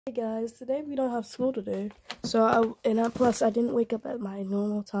Hey guys, today we don't have school today. Plus I didn't wake up at my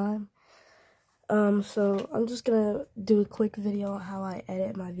normal time. So I'm just gonna do a quick video on how I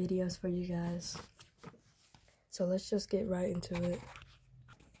edit my videos for you guys. So let's just get right into it.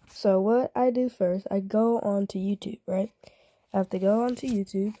 So what I do first, I go onto YouTube, right? I have to go onto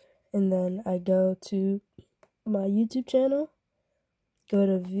YouTube, and then I go to my YouTube channel, go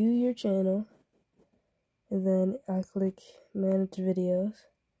to view your channel, and then I click manage videos,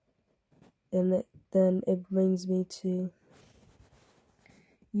 and then it brings me to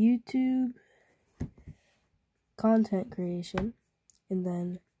YouTube content creation, and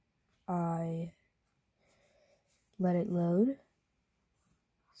then I let it load.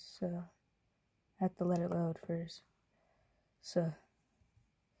 So I have to let it load first. So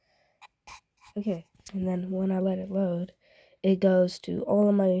okay, and then when I let it load, it goes to all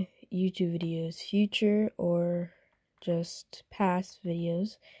of my YouTube videos, future or just past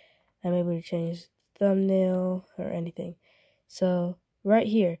videos. I'm able to change thumbnail or anything. So right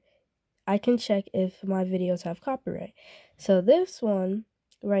here, I can check if my videos have copyright. So this one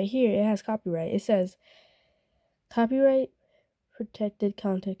right here, it has copyright. It says copyright protected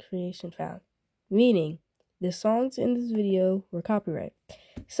content creation found, meaning the songs in this video were copyrighted.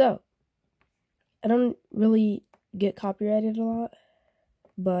 So I don't really get copyrighted a lot,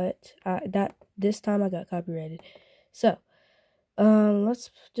 but this time I got copyrighted. So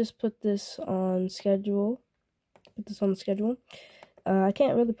let's just put this on schedule. I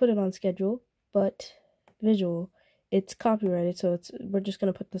can't really put it on schedule, but visual, it's copyrighted, so we're just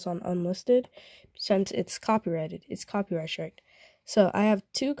gonna put this on unlisted since it's copyrighted. It's copyright striked. So I have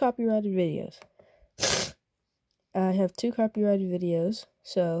two copyrighted videos.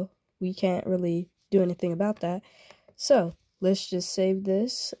 So we can't really do anything about that. So let's just save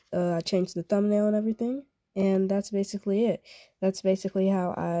this. I changed the thumbnail and everything, and that's basically it. That's basically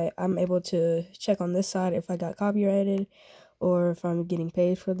how I'm able to check on this side if I got copyrighted or if I'm getting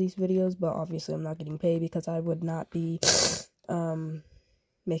paid for these videos, but obviously I'm not getting paid because I would not be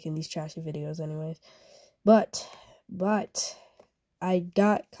making these trashy videos anyways. But I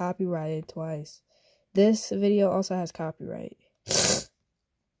got copyrighted twice. This video also has copyright.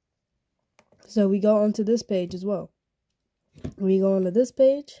 So we go onto this page as well. We go onto this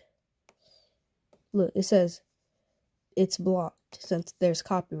page. Look, it says it's blocked since there's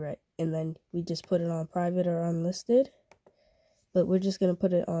copyright. And then we just put it on private or unlisted. But we're just going to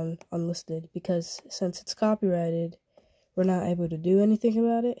put it on unlisted because since it's copyrighted, we're not able to do anything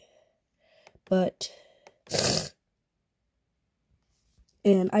about it.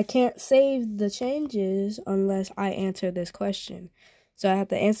 And I can't save the changes unless I answer this question. So I have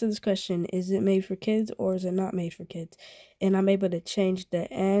to answer this question, is it made for kids or is it not made for kids? And I'm able to change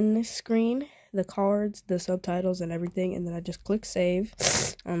the end screen, the cards, the subtitles, and everything. And then I just click save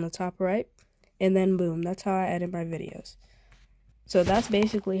on the top right. And then boom, that's how I edit my videos. So that's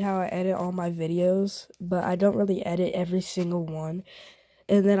basically how I edit all my videos, but I don't really edit every single one.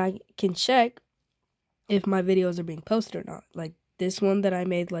 And then I can check if my videos are being posted or not. Like this one that I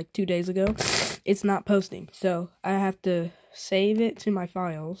made like 2 days ago, it's not posting. So I have to save it to my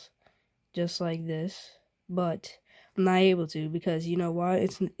files, just like this. But I'm not able to because you know why?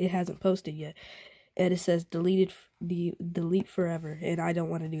 It hasn't posted yet. And it says delete forever. And I don't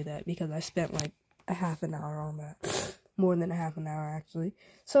want to do that because I spent like a half an hour on that. More than a half an hour actually.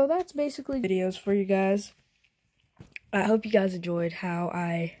 So that's basically videos for you guys. I hope you guys enjoyed how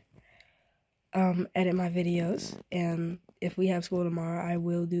I edit my videos, and if we have school tomorrow, I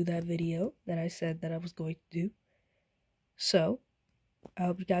will do that video that I said that I was going to do. So I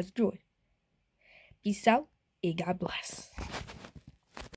hope you guys enjoyed. Peace out and God bless.